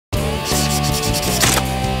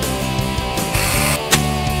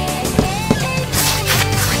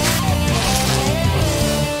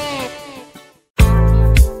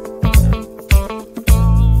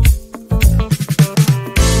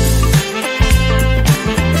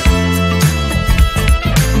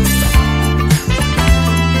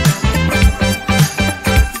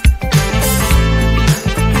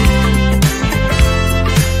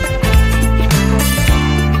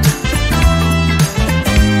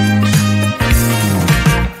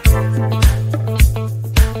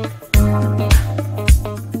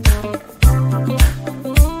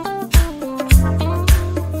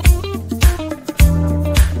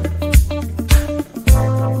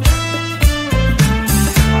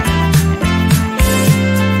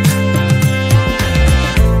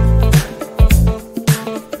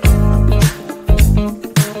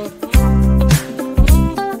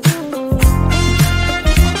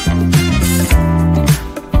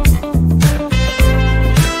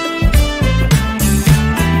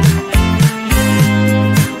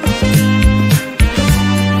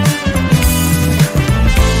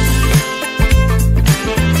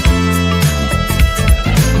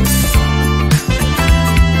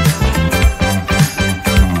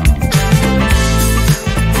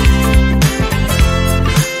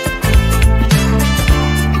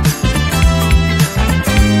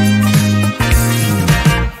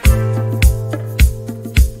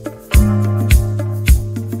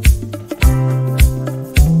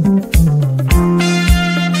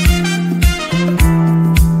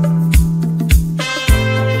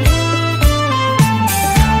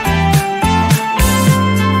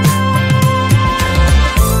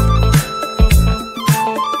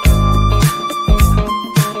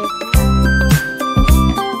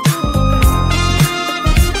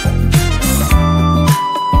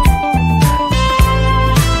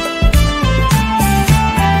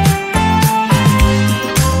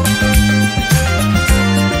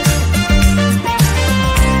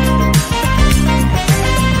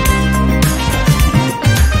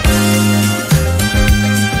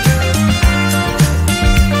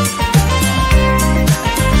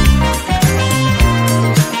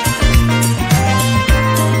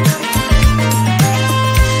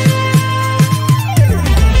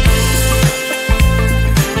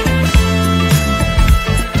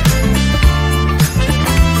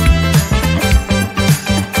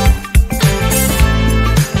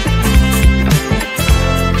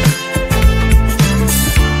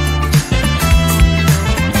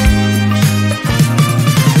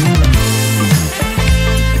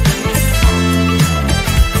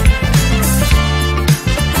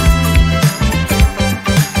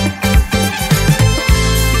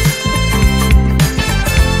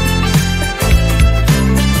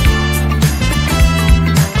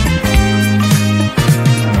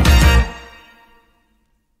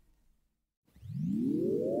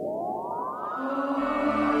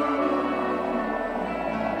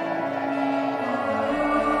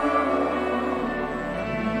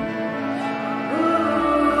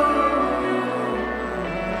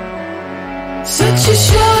Such a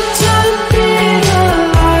short time being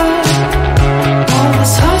alive. All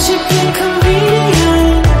this hardship and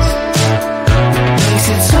inconvenience makes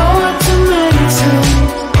it so hard to meditate.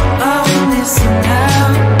 I will listen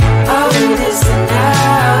now, I will listen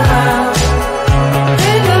now.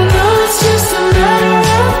 And I know it's just a matter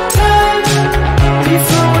of time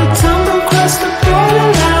before we tumble across the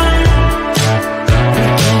borderline. We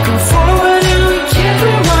can't go forward and we can't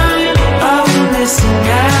rewind. I will listen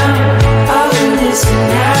now, I will listen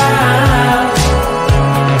now.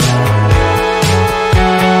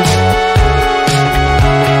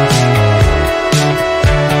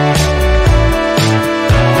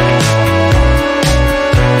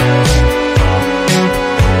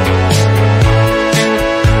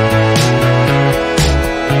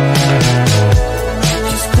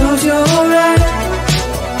 Just close your eyes.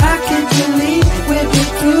 I can't believe we've been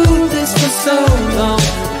through this for so long.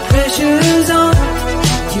 Pressure's on,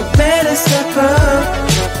 you better step up.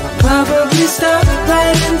 Probably stop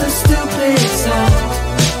writing the stupid song.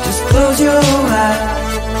 Just close your eyes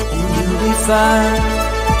and you'll be fine.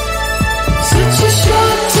 Such a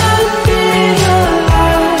short time being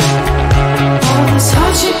alive. All this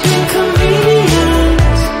hardship and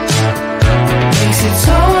inconvenience makes it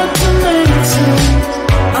so hard to meditate.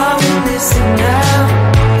 I will listen now,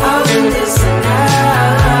 I will listen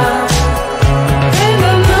now. And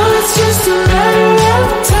I know it's just a matter of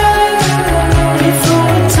time before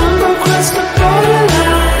we tumble across the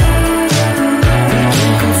borderline. We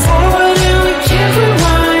can't go forward and we can't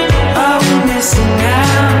rewind. I will listen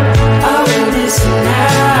now, I will listen now.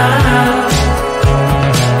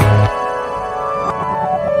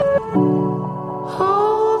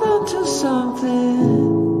 Hold on to something,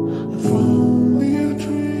 if only a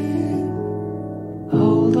dream.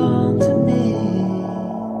 Hold on to me.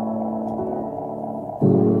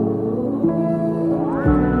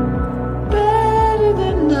 Better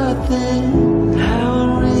than nothing,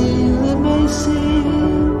 how it really may seem.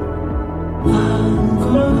 I'm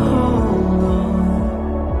gonna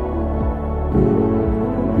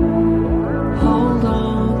hold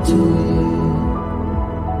on to you.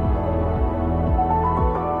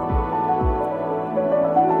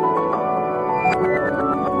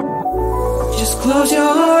 Just close your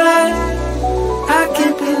eyes. I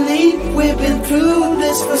can't believe we've been through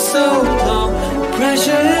this for so long.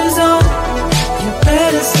 Pressure's on, you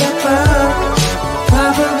better step up.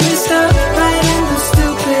 Probably stop writing the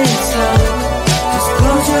stupid stuff. Just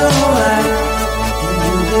close your eyes and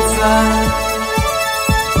you'll be fine.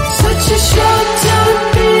 Such a short time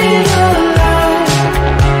being alive.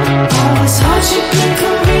 All this hardship and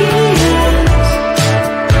inconvenience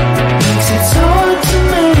makes it so hard to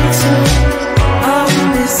meditate. I will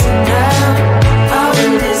listen now, I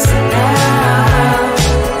will listen now.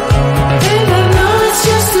 And I know it's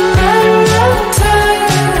just a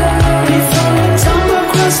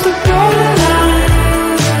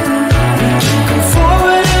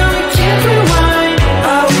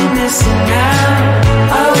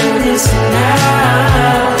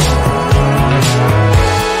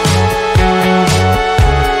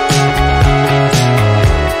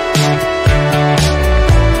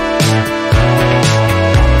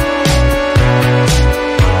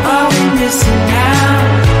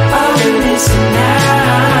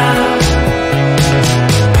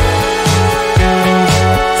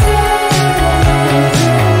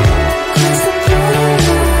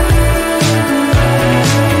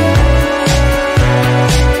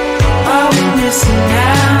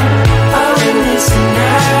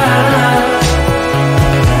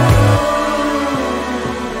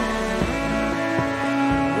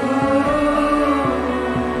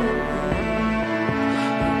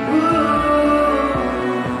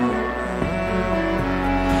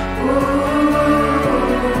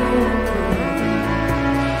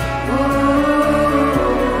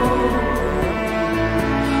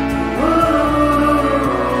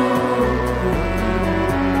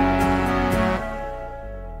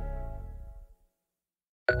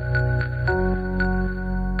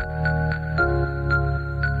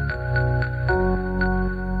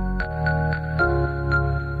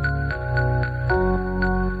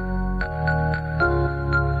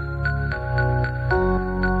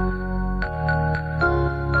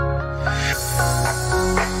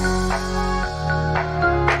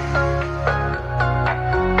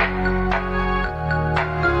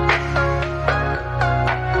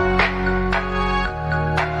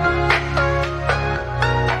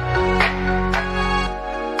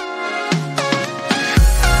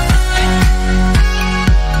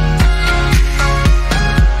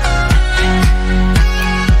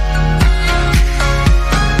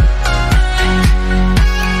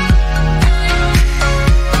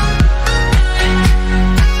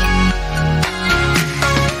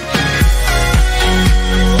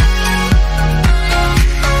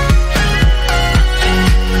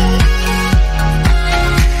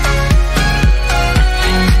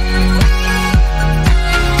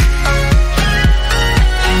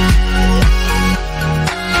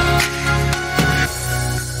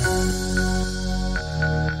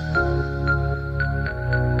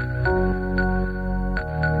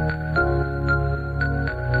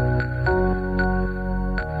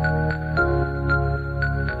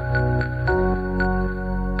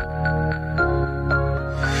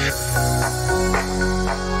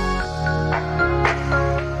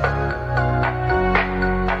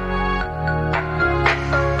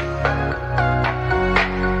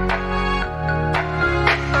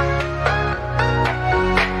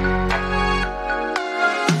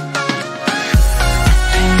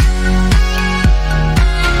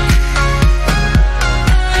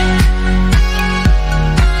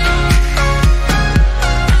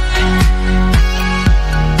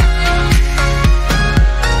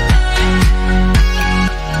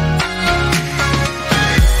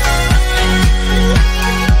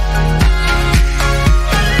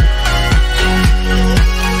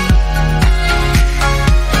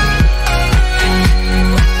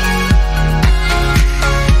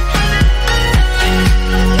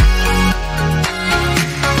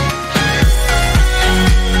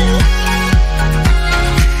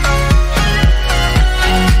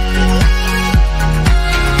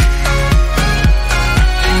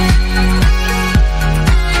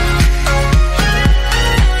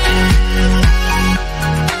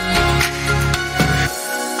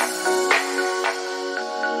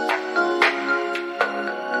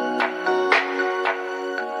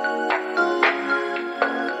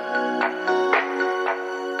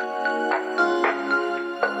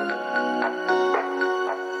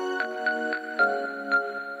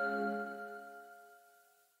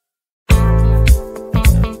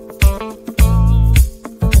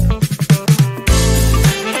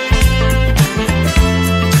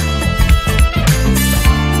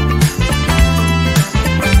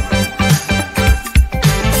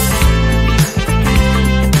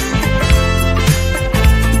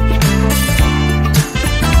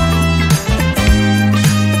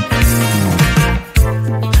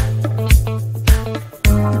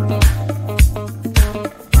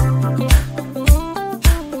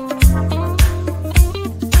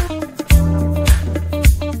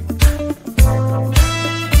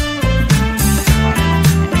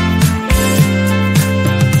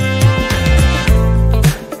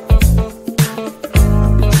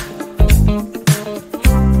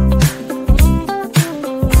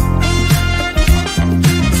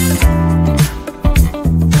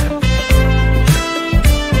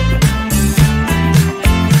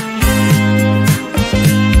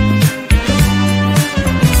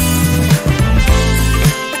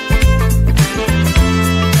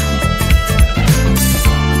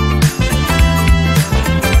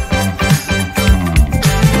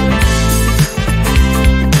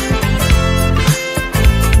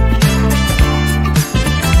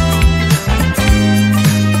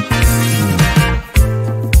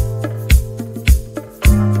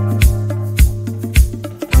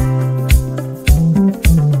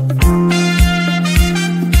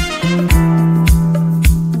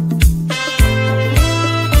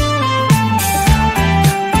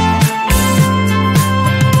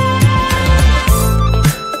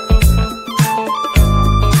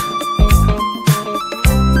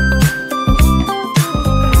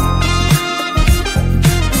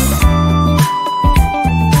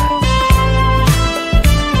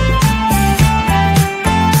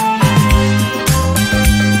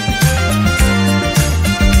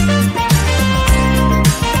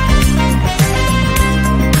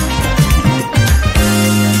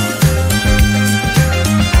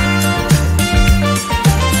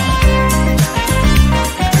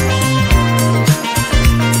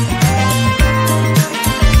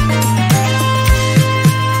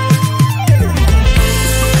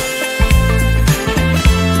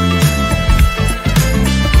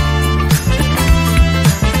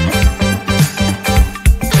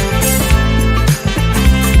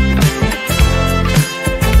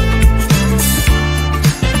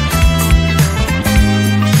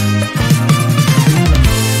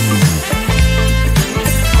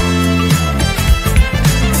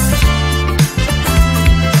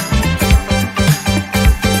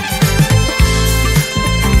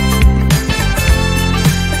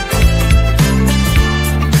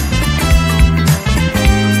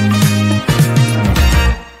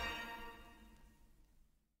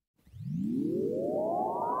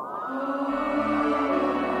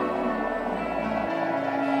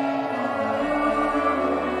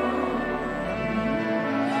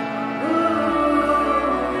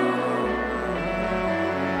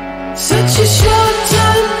Such a short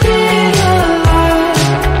time being alive,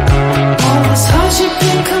 all this hardship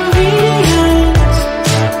and convenience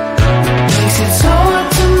makes it so hard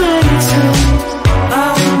to maintain.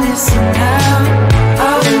 Are we missing out?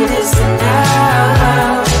 Are we missing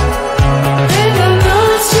out? And I know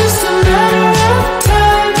it's just a matter of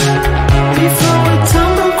time before we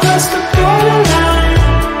tumble across the borderline.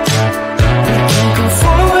 We can't go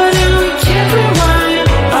forward and we can't rewind.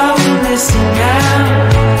 Are we missing out?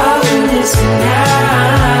 Are we missing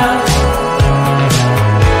out?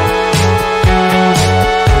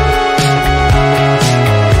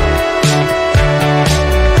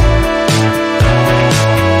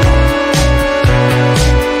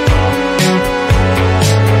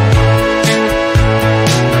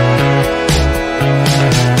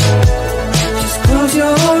 Just close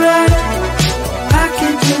your eyes. I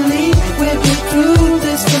can't believe we've been through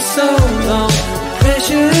this for so long.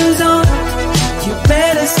 Pressure's on. You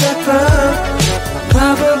better step up.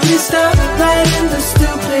 Probably stop writing the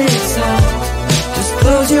stupid song. Just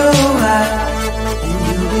close your eyes and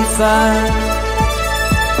you'll be fine.